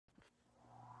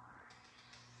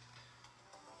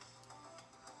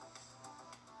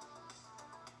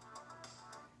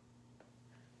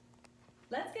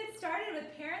started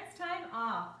with Parents' Time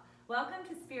Off. Welcome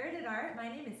to Spirited Art. My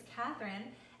name is Catherine,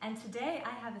 and today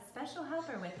I have a special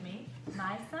helper with me,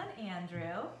 my son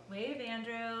Andrew. Wave,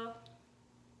 Andrew.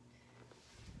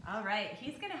 All right,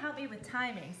 he's going to help me with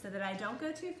timing so that I don't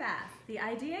go too fast. The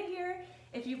idea here,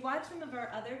 if you've watched some of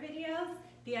our other videos,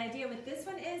 the idea with this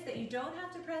one is that you don't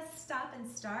have to press stop and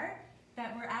start,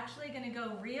 that we're actually going to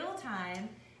go real time,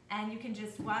 and you can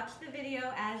just watch the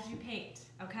video as you paint,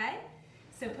 okay?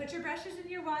 So put your brushes in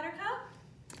your water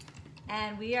cup,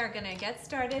 and we are going to get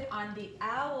started on the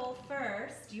owl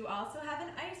first. You also have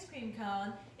an ice cream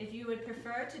cone. If you would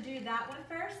prefer to do that one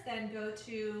first, then go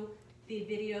to the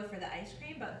video for the ice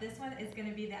cream, but this one is going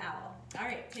to be the owl. All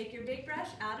right, take your big brush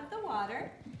out of the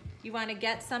water. You want to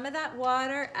get some of that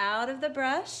water out of the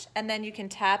brush, and then you can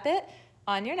tap it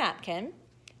on your napkin.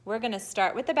 We're going to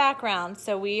start with the background,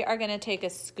 so we are going to take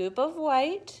a scoop of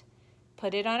white,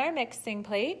 put it on our mixing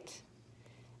plate,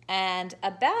 and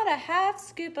about a half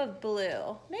scoop of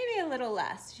blue, maybe a little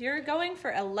less. You're going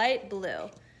for a light blue.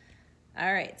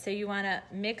 All right, so you want to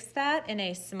mix that in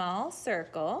a small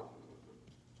circle.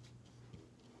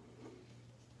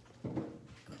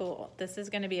 Cool. This is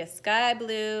going to be a sky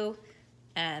blue,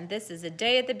 and this is a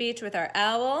day at the beach with our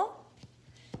owl.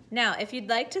 Now, if you'd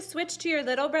like to switch to your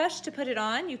little brush to put it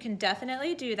on, you can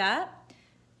definitely do that.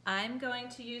 I'm going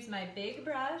to use my big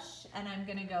brush, and I'm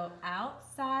going to go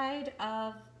outside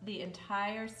of the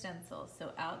entire stencil,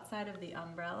 so outside of the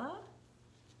umbrella.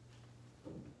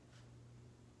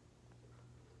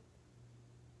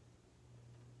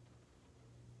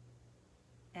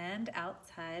 And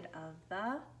outside of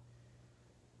the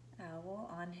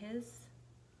owl on his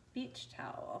beach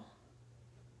towel.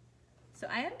 So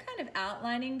I am kind of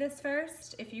outlining this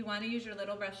first. If you want to use your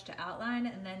little brush to outline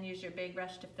and then use your big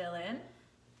brush to fill in.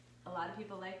 A lot of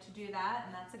people like to do that,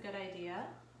 and that's a good idea.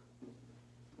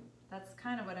 That's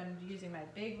kind of what I'm using my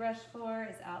big brush for,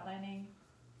 is outlining.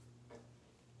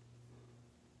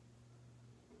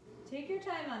 Take your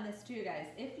time on this too, guys.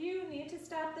 If you need to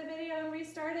stop the video and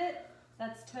restart it,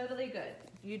 that's totally good.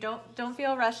 You don't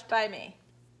feel rushed by me.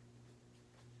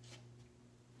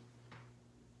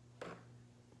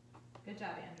 Good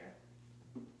job,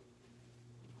 Andrew.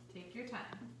 Take your time.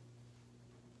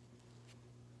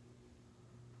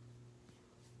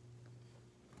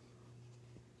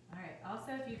 All right,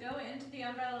 also if you go into the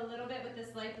umbrella a little bit with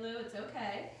this light blue, it's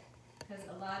okay, because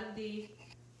a lot of the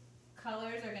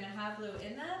colors are going to have blue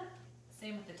in them.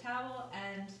 Same with the towel,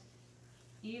 and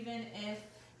even if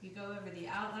you go over the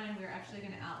outline, we're actually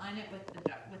going to outline it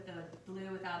with the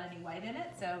blue without any white in it,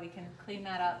 so we can clean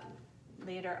that up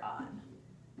later on.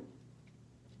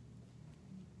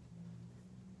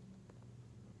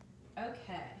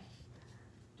 Okay,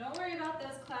 don't worry about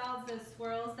those clouds, those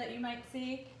swirls that you might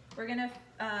see. We're gonna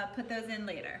put those in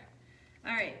later.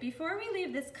 All right, before we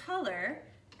leave this color,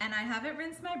 and I haven't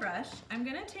rinsed my brush, I'm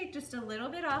gonna take just a little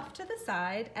bit off to the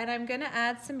side, and I'm gonna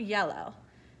add some yellow.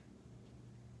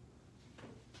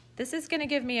 This is gonna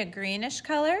give me a greenish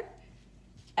color,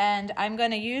 and I'm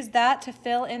gonna use that to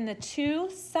fill in the two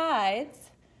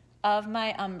sides of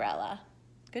my umbrella.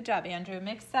 Good job, Andrew.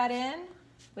 Mix that in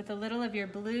with a little of your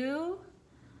blue.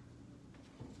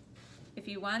 If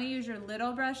you want to use your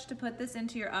little brush to put this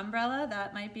into your umbrella,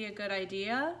 that might be a good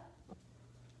idea.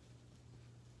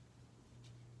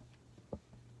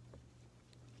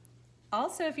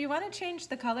 Also, if you want to change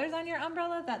the colors on your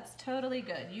umbrella, that's totally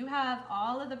good. You have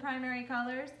all of the primary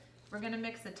colors. We're going to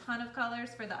mix a ton of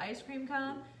colors for the ice cream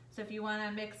cone. So if you want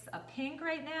to mix a pink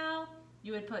right now,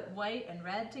 you would put white and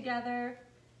red together.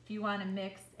 If you want to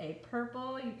mix a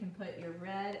purple, you can put your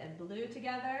red and blue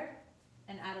together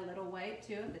and add a little white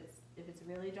too if it's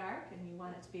really dark and you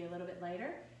want it to be a little bit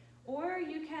lighter. Or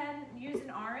you can use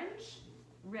an orange,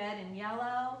 red and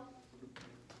yellow,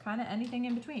 kind of anything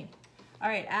in between. All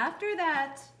right, after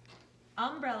that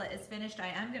umbrella is finished, I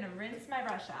am going to rinse my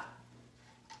brush out.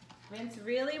 Rinse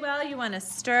really well. You want to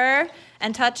stir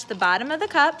and touch the bottom of the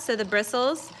cup so the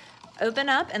bristles open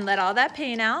up and let all that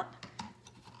paint out.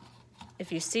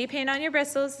 If you see paint on your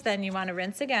bristles, then you want to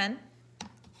rinse again.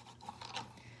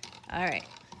 All right.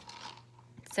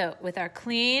 So with our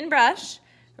clean brush,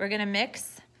 we're going to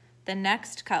mix the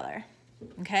next color.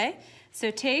 Okay? So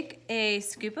take a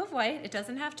scoop of white. It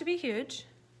doesn't have to be huge.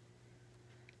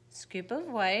 Scoop of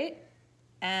white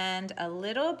and a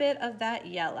little bit of that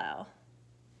yellow.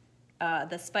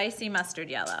 The spicy mustard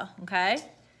yellow. Okay?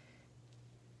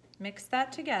 Mix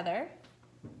that together.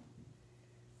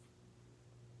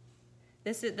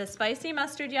 This is the spicy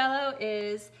mustard yellow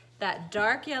is that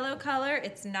dark yellow color.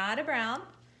 It's not a brown.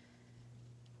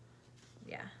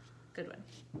 Yeah, good one.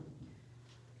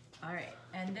 All right,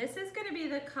 and this is going to be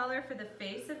the color for the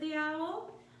face of the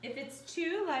owl. If it's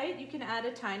too light, you can add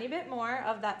a tiny bit more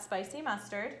of that spicy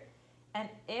mustard. And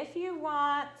if you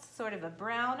want sort of a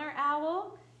browner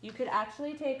owl, you could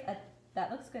actually take that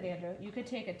looks good, Andrew. You could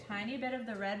take a tiny bit of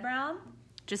the red brown.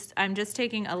 I'm just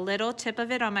taking a little tip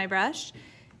of it on my brush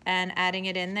and adding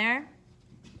it in there.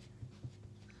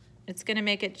 It's gonna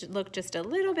make it look just a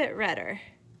little bit redder.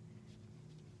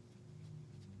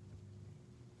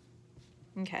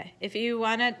 Okay, if you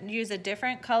wanna use a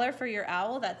different color for your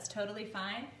owl, that's totally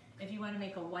fine. If you wanna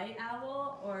make a white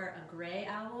owl or a gray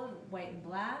owl, white and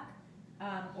black,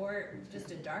 or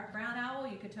just a dark brown owl,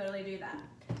 you could totally do that.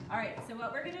 All right, so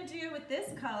what we're gonna do with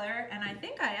this color, and I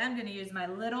think I am gonna use my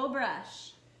little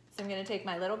brush. So I'm gonna take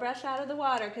my little brush out of the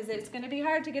water because it's gonna be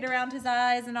hard to get around his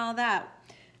eyes and all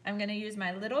that. I'm gonna use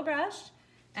my little brush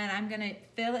and I'm gonna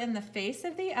fill in the face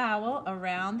of the owl,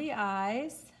 around the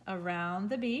eyes, around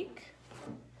the beak.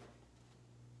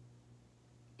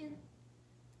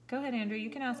 Go ahead, Andrew, you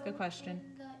can ask a question.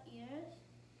 In the ears?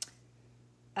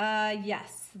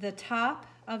 Yes, the top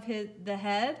of the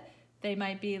head, they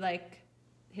might be like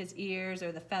his ears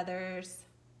or the feathers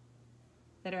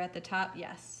that are at the top,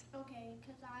 yes. Okay,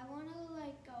 because I want to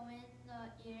like go in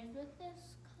the ears with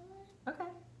this color.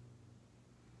 Okay.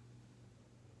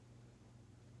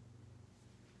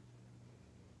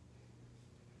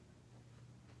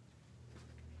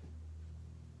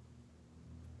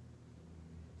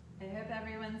 I hope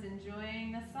everyone's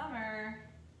enjoying the summer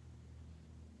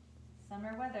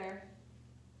weather.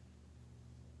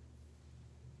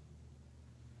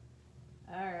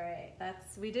 All right,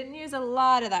 we didn't use a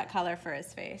lot of that color for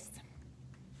his face.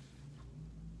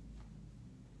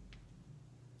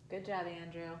 Good job,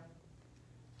 Andrew.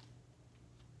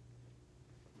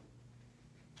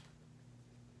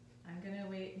 I'm gonna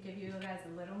give you guys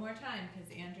a little more time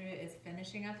because Andrew is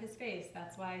finishing up his face.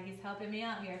 That's why he's helping me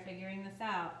out here figuring this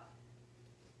out.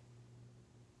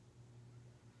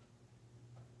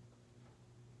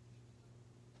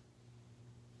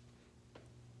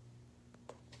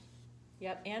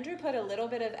 Yep, Andrew put a little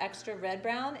bit of extra red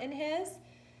brown in his,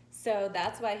 so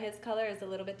that's why his color is a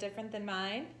little bit different than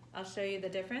mine. I'll show you the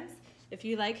difference. If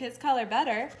you like his color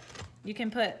better, you can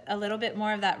put a little bit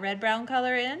more of that red brown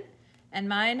color in, and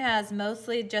mine has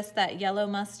mostly just that yellow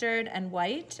mustard and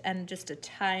white and just a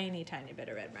tiny, tiny bit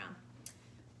of red brown.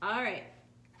 All right,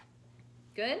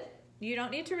 good. You don't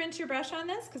need to rinse your brush on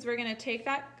this because we're gonna take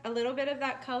a little bit of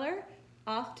that color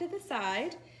off to the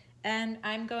side. And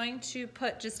I'm going to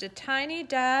put just a tiny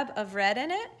dab of red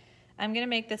in it. I'm gonna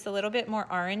make this a little bit more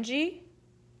orangey.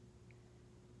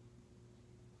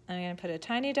 I'm gonna put a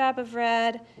tiny dab of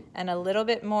red and a little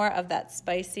bit more of that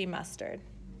spicy mustard.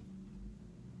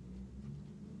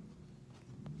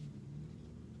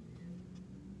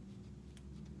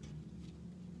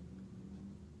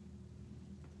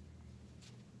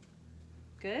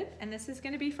 Good, and this is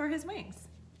gonna be for his wings.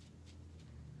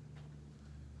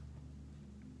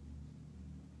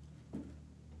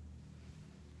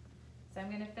 So I'm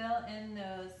gonna fill in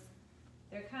those,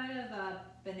 they're kind of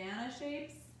banana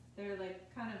shapes. They're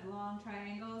like kind of long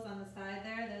triangles on the side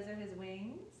there. Those are his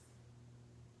wings.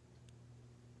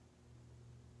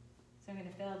 So I'm gonna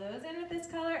fill those in with this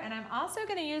color, and I'm also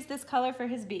gonna use this color for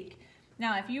his beak.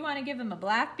 Now, if you wanna give him a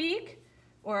black beak,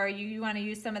 or you wanna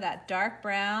use some of that dark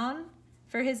brown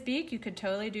for his beak, you could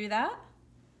totally do that.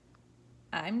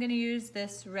 I'm gonna use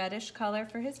this reddish color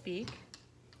for his beak.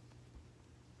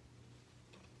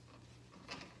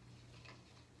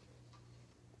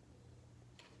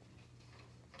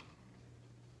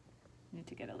 Need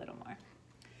to get a little more.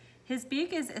 His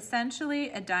beak is essentially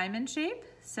a diamond shape,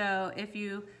 so if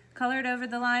you colored over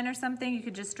the line or something, you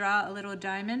could just draw a little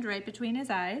diamond right between his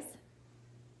eyes.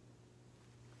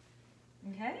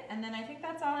 Okay, and then I think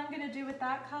that's all I'm gonna do with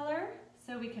that color,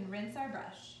 so we can rinse our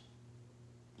brush.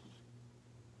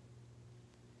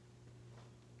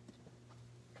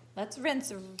 Let's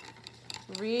rinse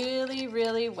really,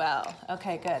 really well.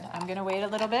 Okay, good. I'm gonna wait a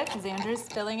little bit because Andrew's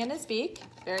filling in his beak.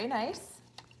 Very nice.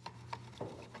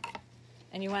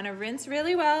 And you want to rinse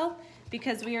really well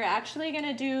because we are actually going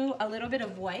to do a little bit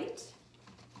of white.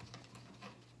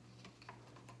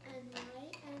 And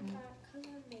white and that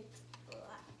color makes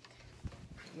black.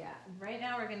 Yeah, right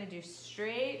now we're going to do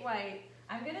straight white.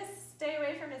 I'm going to stay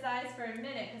away from his eyes for a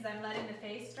minute because I'm letting the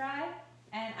face dry.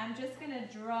 And I'm just going to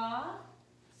draw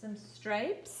some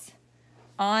stripes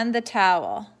on the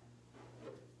towel.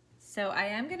 So I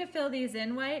am going to fill these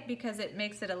in white because it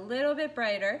makes it a little bit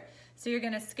brighter. So you're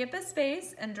going to skip a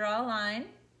space and draw a line.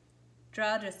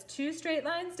 Draw just 2 straight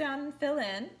lines down and fill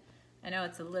in. I know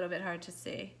it's a little bit hard to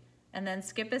see. And then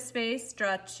skip a space,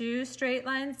 draw 2 straight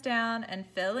lines down and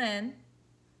fill in.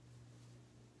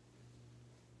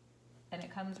 and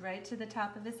it comes right to the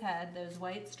top of his head, those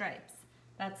white stripes.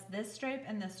 That's this stripe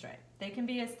and this stripe. They can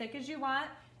be as thick as you want,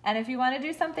 and if you want to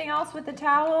do something else with the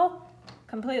towel,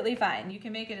 completely fine. You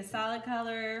can make it a solid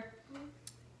color.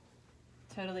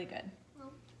 Totally good.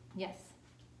 Yes.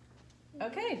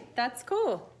 Okay, that's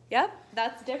cool. Yep,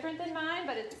 that's different than mine,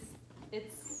 but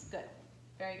it's good.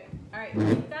 Very good. All right,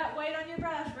 keep that white on your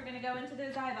brush. We're gonna go into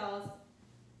those eyeballs.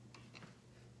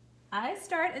 I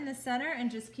start in the center and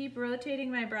just keep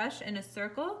rotating my brush in a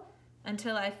circle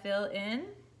until I fill in.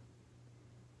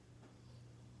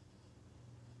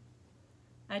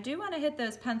 I do want to hit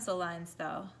those pencil lines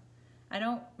though. I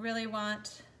don't really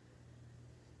want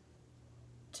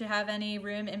to have any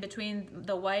room in between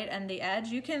the white and the edge.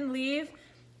 You can leave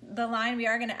the line, we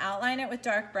are going to outline it with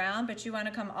dark brown, but you want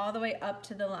to come all the way up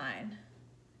to the line.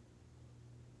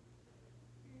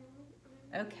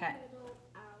 Okay.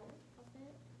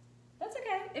 That's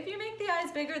okay. If you make the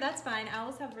eyes bigger, that's fine.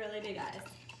 Owls have really big eyes.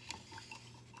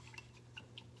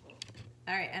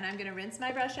 All right, and I'm gonna rinse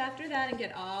my brush after that and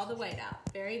get all the white out.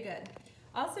 Very good.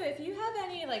 Also, if you have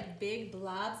any like big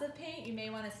blobs of paint, you may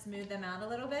wanna smooth them out a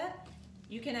little bit.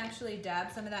 You can actually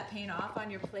dab some of that paint off on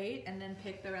your plate and then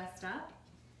pick the rest up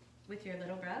with your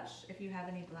little brush if you have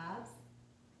any blobs.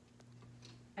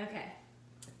 Okay,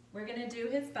 we're gonna do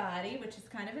his body, which is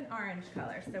kind of an orange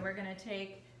color. So we're gonna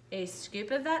take a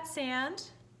scoop of that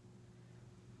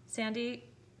sandy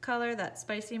color, that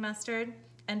spicy mustard,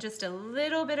 and just a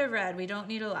little bit of red. We don't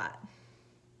need a lot.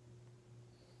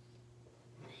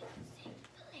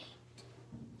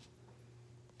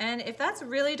 And if that's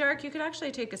really dark, you could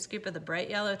actually take a scoop of the bright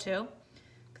yellow too,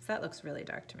 because that looks really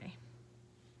dark to me.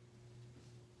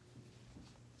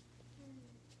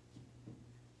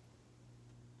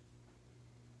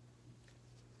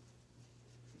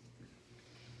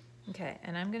 Okay,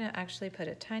 and I'm gonna actually put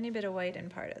a tiny bit of white in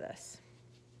part of this.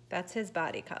 That's his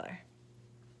body color.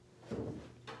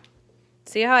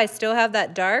 See how I still have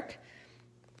that dark?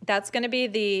 That's gonna be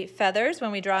the feathers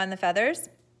when we draw in the feathers.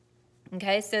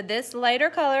 Okay, so this lighter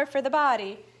color for the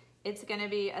body, it's gonna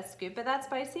be a scoop of that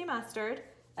spicy mustard,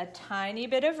 a tiny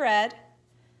bit of red.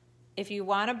 If you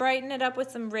wanna brighten it up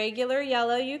with some regular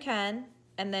yellow, you can,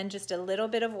 and then just a little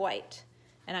bit of white.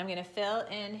 And I'm gonna fill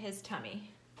in his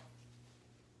tummy.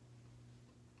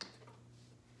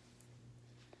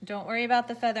 Don't worry about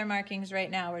the feather markings right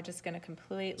now. We're just gonna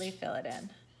completely fill it in.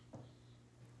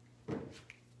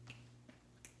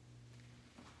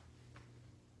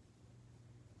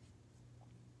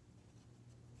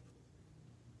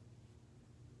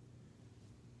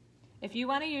 If you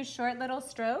want to use short little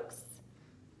strokes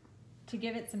to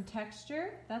give it some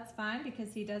texture, that's fine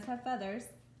because he does have feathers,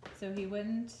 so he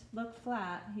wouldn't look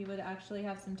flat. He would actually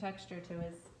have some texture to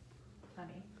his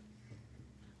tummy.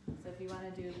 So if you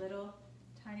want to do little,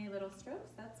 tiny little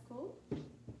strokes, that's cool.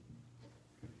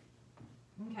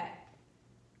 Okay.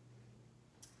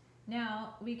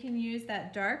 Now we can use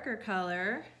that darker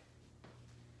color,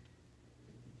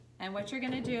 and what you're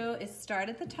going to do is start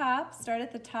at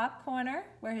the top corner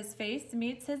where his face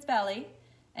meets his belly,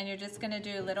 and you're just going to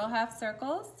do little half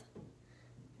circles,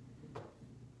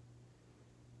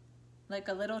 like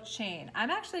a little chain. I'm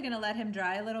actually going to let him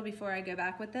dry a little before I go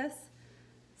back with this.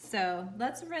 So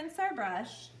let's rinse our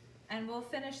brush, and we'll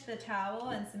finish the towel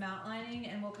and some outlining,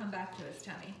 and we'll come back to his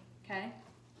tummy, okay?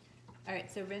 All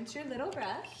right, so rinse your little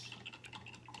brush.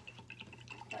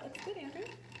 That looks good, Andrew.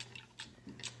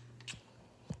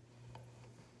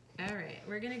 All right,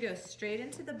 we're gonna go straight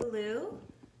into the blue,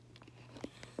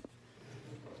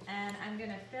 and I'm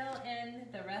gonna fill in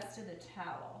the rest of the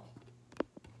towel.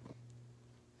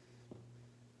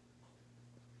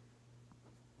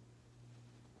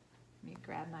 Let me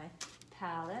grab my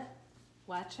palette.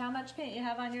 Watch how much paint you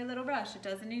have on your little brush. It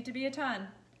doesn't need to be a ton.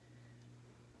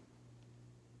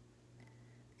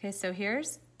 Okay, so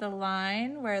here's the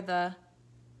line where the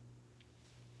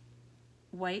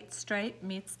white stripe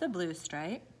meets the blue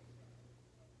stripe.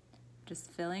 Just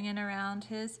filling in around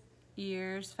his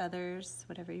ears, feathers,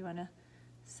 whatever you want to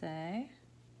say.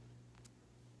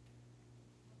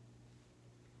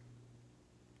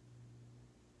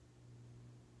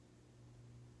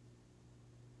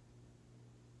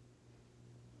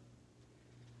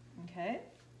 Okay,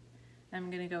 I'm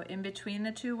going to go in between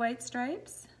the two white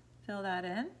stripes, fill that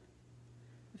in.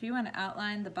 If you want to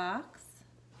outline the box,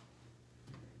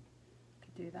 you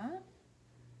could do that.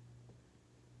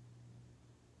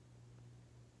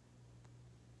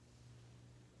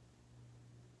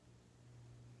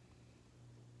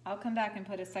 I'll come back and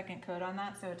put a second coat on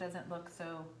that so it doesn't look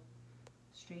so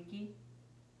streaky.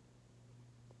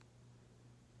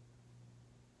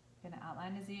 Gonna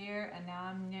outline his ear, and now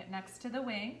I'm next to the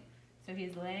wing. So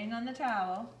he's laying on the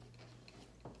towel.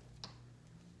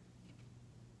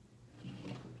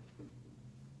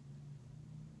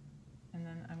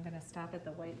 gonna stop at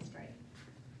the white stripe.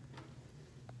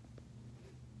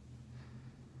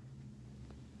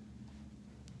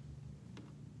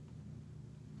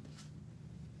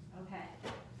 Okay,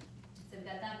 so we've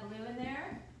got that blue in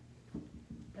there.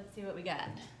 Let's see what we got.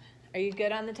 Are you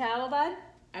good on the towel, bud?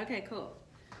 Okay, cool.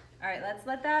 All right, let's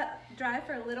let that dry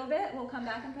for a little bit. We'll come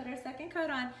back and put our second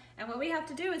coat on. And what we have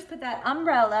to do is put that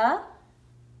umbrella,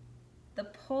 the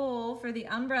pole for the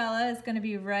umbrella is gonna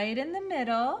be right in the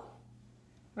middle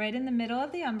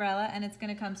of the umbrella, and it's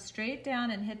gonna come straight down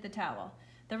and hit the towel.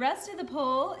 The rest of the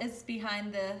pole is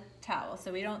behind the towel,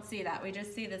 so we don't see that. We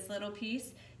just see this little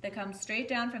piece that comes straight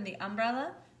down from the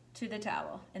umbrella to the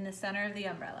towel in the center of the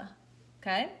umbrella,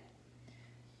 okay?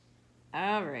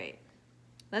 All right,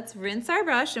 let's rinse our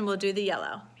brush and we'll do the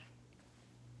yellow.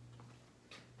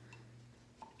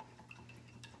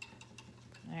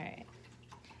 All right,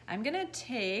 I'm gonna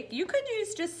take, you could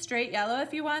use just straight yellow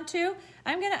if you want to.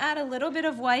 I'm gonna add a little bit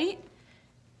of white,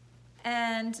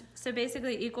 and so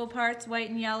basically equal parts white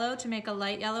and yellow to make a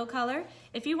light yellow color.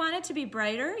 If you want it to be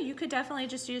brighter, you could definitely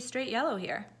just use straight yellow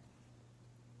here.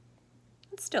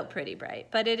 It's still pretty bright,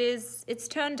 but it's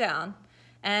toned down.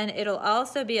 And it'll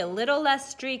also be a little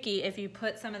less streaky if you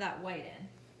put some of that white in.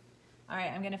 All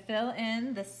right, I'm gonna fill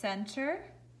in the center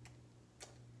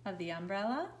of the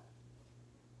umbrella.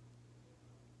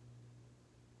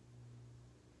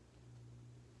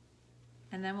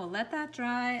 And then we'll let that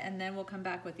dry, and then we'll come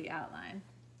back with the outline.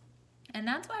 And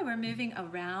that's why we're moving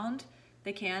around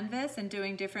the canvas and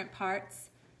doing different parts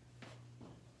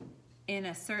in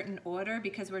a certain order,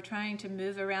 because we're trying to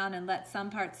move around and let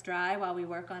some parts dry while we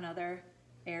work on other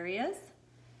areas.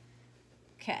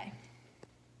 Okay,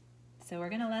 so we're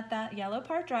gonna let that yellow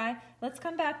part dry. Let's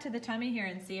come back to the tummy here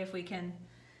and see if we can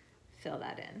fill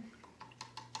that in.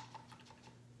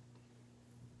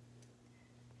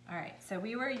 All right, so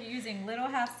we were using little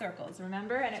half circles,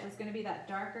 remember? And it was gonna be that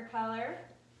darker color.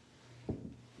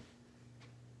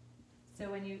 So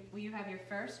when you have your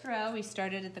first row, we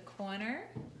started at the corner.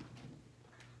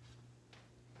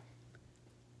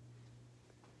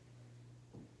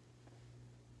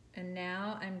 And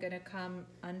now I'm gonna come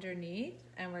underneath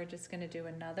and we're just gonna do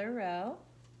another row.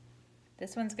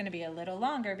 This one's gonna be a little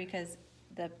longer because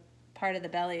the part of the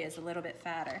belly is a little bit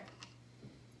fatter.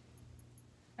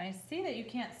 I see that you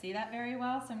can't see that very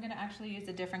well, so I'm gonna actually use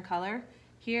a different color.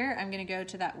 Here, I'm gonna go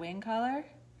to that wing color,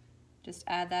 just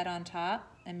add that on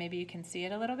top, and maybe you can see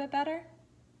it a little bit better.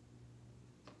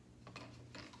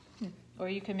 Or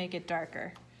you can make it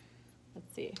darker.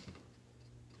 Let's see.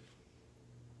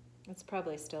 It's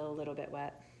probably still a little bit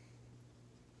wet.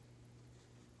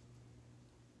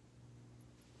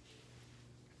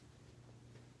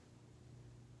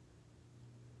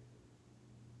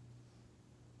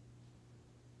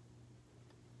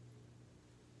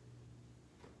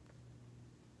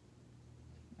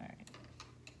 All right.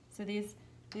 So these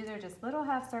are just little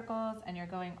half circles, and you're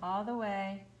going all the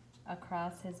way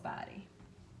across his body.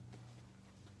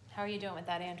 How are you doing with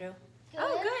that, Andrew? Good.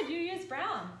 Oh, good. You use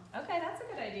brown. Okay, that's a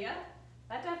good idea.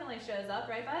 That definitely shows up,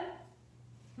 right, bud?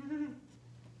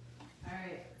 All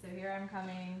right, so here I'm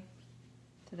coming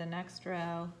to the next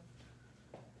row.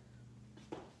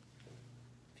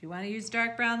 If you want to use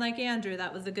dark brown like Andrew,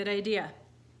 that was a good idea.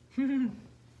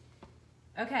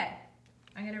 Okay,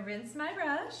 I'm going to rinse my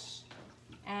brush,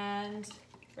 and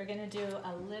we're going to do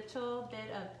a little bit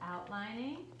of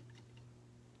outlining.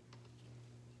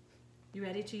 You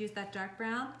ready to use that dark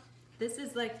brown? This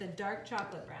is like the dark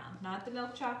chocolate brown, not the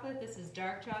milk chocolate. This is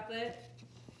dark chocolate.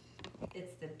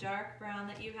 It's the dark brown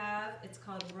that you have. It's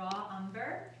called raw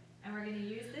umber, and we're going to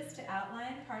use this to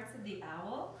outline parts of the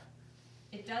owl.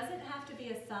 It doesn't have to be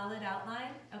a solid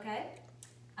outline, okay?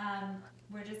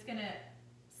 We're just going to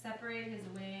separate his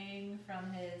wing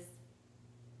from his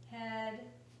head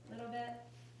a little bit.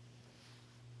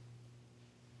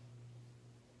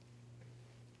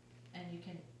 And you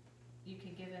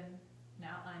can give him an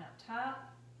outline up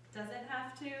top. Doesn't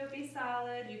have to be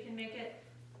solid. You can make it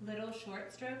little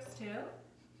short strokes too.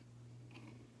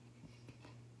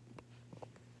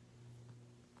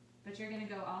 But you're going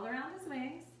to go all around his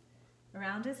wings,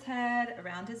 around his head,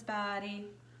 around his body.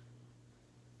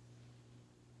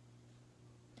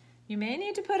 You may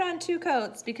need to put on 2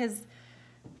 coats because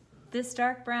this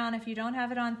dark brown, if you don't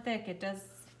have it on thick, it does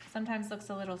sometimes looks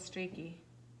a little streaky.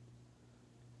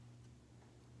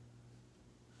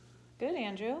 Good,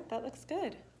 Andrew. That looks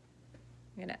good.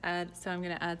 I'm gonna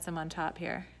add some on top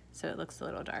here so it looks a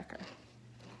little darker.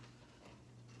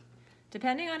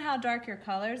 Depending on how dark your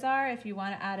colors are, if you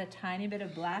want to add a tiny bit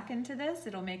of black into this,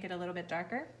 it'll make it a little bit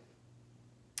darker.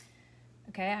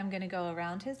 Okay, I'm gonna go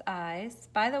around his eyes.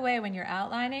 By the way, when you're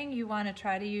outlining, you wanna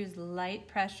try to use light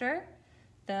pressure.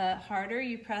 The harder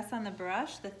you press on the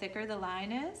brush, the thicker the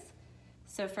line is.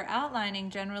 So for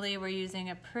outlining, generally we're using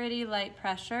a pretty light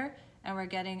pressure and we're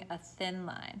getting a thin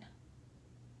line.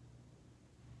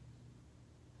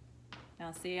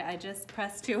 Now see, I just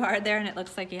pressed too hard there and it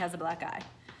looks like he has a black eye.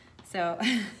 So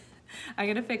I'm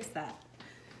gonna fix that.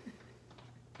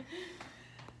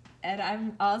 And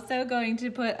I'm also going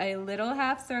to put a little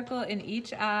half circle in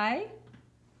each eye.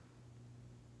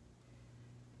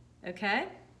 Okay?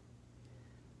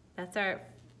 That's our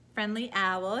friendly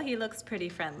owl. He looks pretty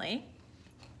friendly.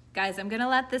 Guys, I'm gonna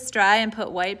let this dry and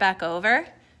put white back over.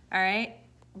 All right?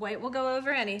 White will go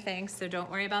over anything, so don't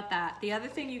worry about that. The other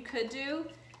thing you could do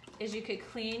is you could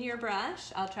clean your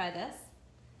brush. I'll try this.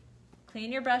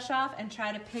 Clean your brush off and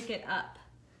try to pick it up.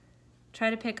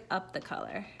 Try to pick up the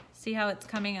color. See how it's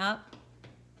coming up?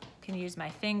 Can use my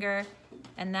finger,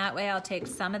 and that way I'll take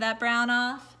some of that brown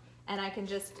off and I can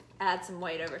just add some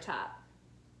white over top.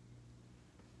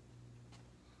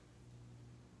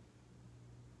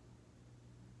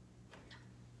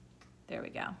 There we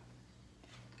go.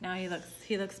 Now he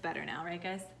looks better now, right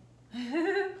guys?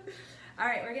 All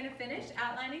right, we're gonna finish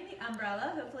outlining the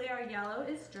umbrella. Hopefully our yellow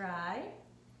is dry.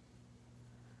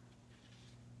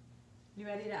 You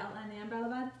ready to outline the umbrella,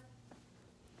 bud?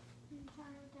 I'm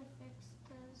trying to fix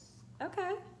this.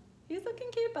 Okay, he's looking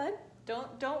cute, bud.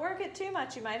 Don't work it too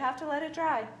much. You might have to let it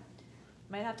dry.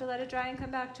 Might have to let it dry and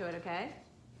come back to it, okay?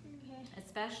 Okay.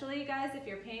 Especially, guys, if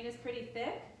your paint is pretty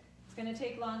thick, it's gonna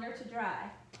take longer to dry.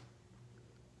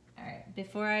 All right,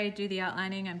 before I do the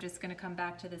outlining, I'm just gonna come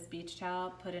back to this beach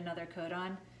towel, put another coat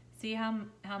on. See how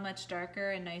much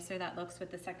darker and nicer that looks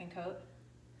with the second coat?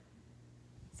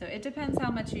 So it depends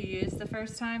how much you used the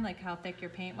first time, like how thick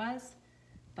your paint was,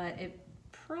 but it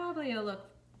probably will look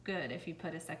good if you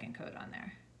put a second coat on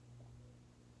there.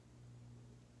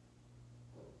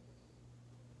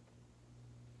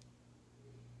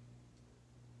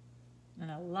 And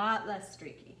a lot less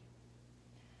streaky.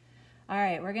 All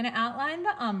right, we're gonna outline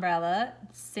the umbrella.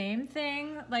 Same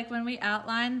thing like when we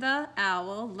outlined the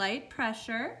owl, light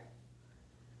pressure.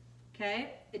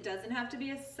 Okay, it doesn't have to be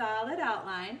a solid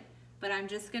outline, but I'm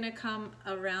just gonna come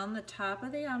around the top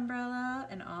of the umbrella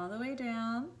and all the way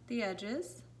down the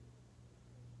edges.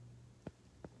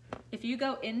 If you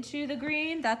go into the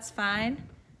green, that's fine.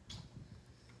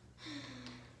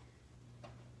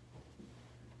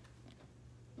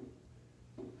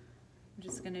 I'm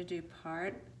just gonna do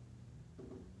part.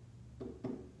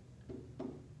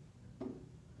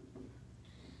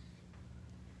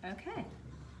 Okay,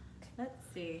 let's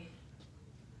see.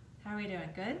 How are we doing?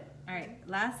 Good? All right,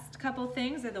 last couple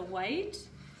things are the white.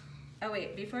 Oh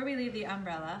wait, before we leave the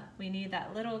umbrella, we need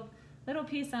that little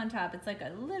piece on top. It's like a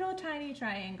little tiny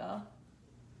triangle.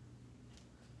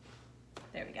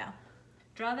 There we go.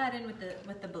 Draw that in with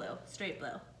the blue, straight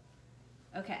blue.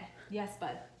 Okay, yes,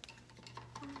 bud.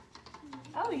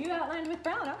 Oh, you outlined with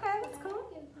brown. Okay, that's cool.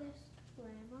 Can I give this to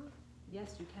Grandma?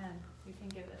 Yes, you can. You can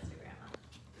give this to Grandma.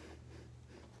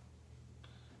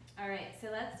 All right, so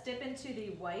let's dip into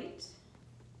the white.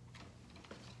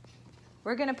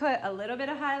 We're gonna put a little bit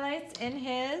of highlights in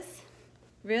his.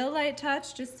 Real light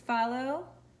touch, just follow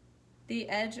the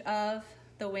edge of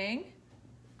the wing.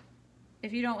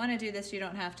 If you don't wanna do this, you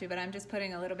don't have to, but I'm just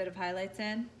putting a little bit of highlights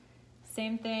in.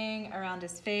 Same thing around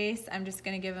his face. I'm just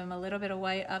gonna give him a little bit of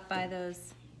white up by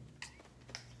those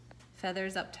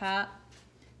feathers up top,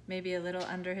 maybe a little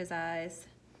under his eyes.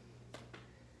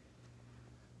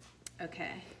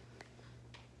 Okay.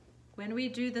 When we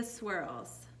do the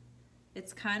swirls,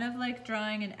 it's kind of like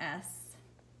drawing an S.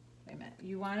 Wait a minute,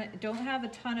 you don't have a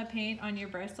ton of paint on your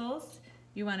bristles.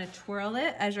 You wanna twirl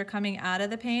it as you're coming out of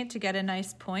the paint to get a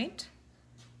nice point,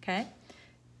 okay?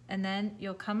 And then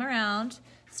you'll come around,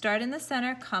 start in the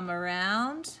center, come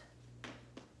around,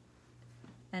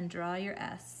 and draw your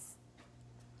S.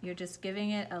 You're just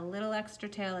giving it a little extra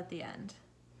tail at the end,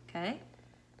 okay?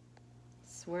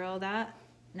 Swirl that.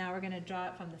 Now we're gonna draw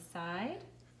it from the side.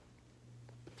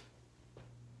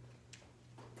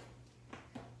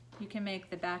 You can make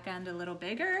the back end a little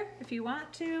bigger if you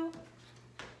want to.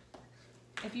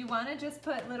 If you want to just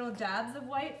put little dabs of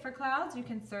white for clouds, you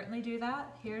can certainly do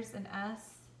that. Here's an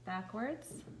S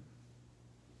backwards.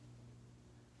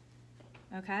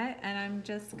 Okay, and I'm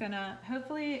just gonna,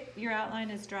 hopefully your outline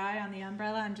is dry on the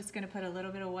umbrella. I'm just gonna put a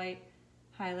little bit of white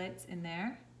highlights in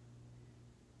there.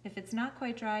 If it's not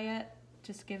quite dry yet,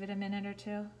 just give it a minute or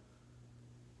two.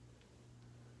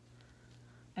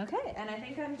 Okay, and I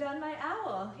think I'm done my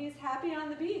owl. He's happy on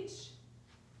the beach.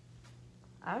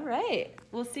 All right,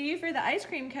 we'll see you for the ice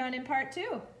cream cone in part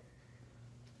 2.